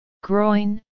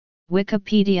Groin,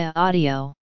 Wikipedia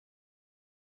audio.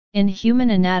 In human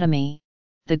anatomy,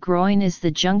 the groin is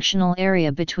the junctional area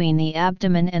between the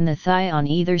abdomen and the thigh on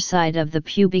either side of the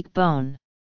pubic bone.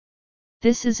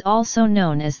 This is also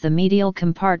known as the medial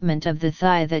compartment of the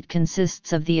thigh that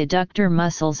consists of the adductor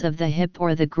muscles of the hip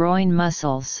or the groin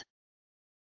muscles.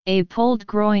 A pulled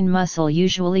groin muscle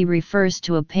usually refers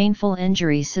to a painful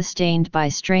injury sustained by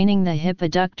straining the hip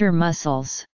adductor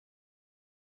muscles.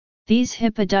 These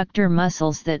hip adductor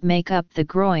muscles that make up the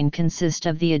groin consist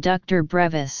of the adductor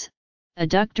brevis,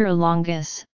 adductor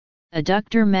longus,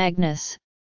 adductor magnus,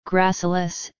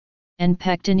 gracilis, and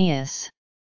pectineus.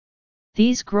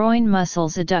 These groin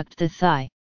muscles adduct the thigh.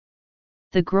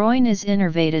 The groin is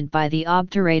innervated by the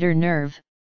obturator nerve,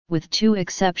 with two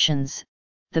exceptions.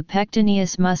 The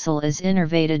pectineus muscle is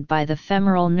innervated by the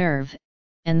femoral nerve,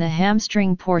 and the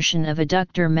hamstring portion of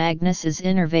adductor magnus is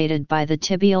innervated by the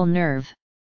tibial nerve.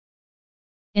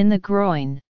 In the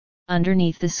groin,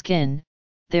 underneath the skin,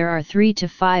 there are 3 to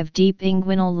 5 deep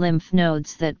inguinal lymph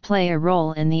nodes that play a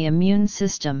role in the immune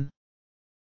system.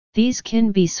 These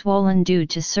can be swollen due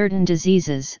to certain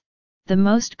diseases, the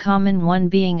most common one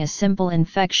being a simple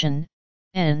infection,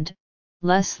 and,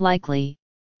 less likely,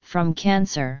 from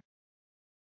cancer.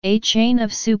 A chain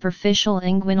of superficial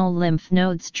inguinal lymph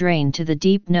nodes drain to the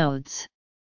deep nodes.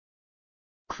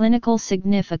 Clinical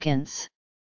significance.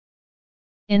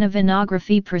 In a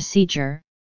venography procedure,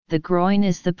 the groin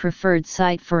is the preferred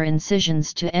site for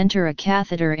incisions to enter a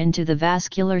catheter into the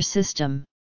vascular system.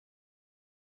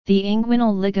 The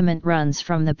inguinal ligament runs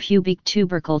from the pubic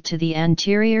tubercle to the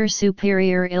anterior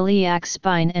superior iliac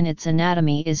spine, and its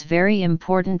anatomy is very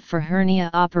important for hernia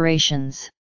operations.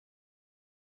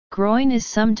 Groin is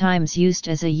sometimes used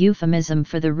as a euphemism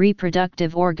for the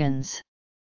reproductive organs.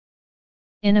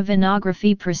 In a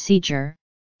venography procedure,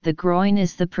 the groin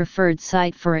is the preferred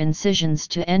site for incisions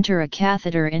to enter a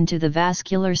catheter into the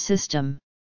vascular system.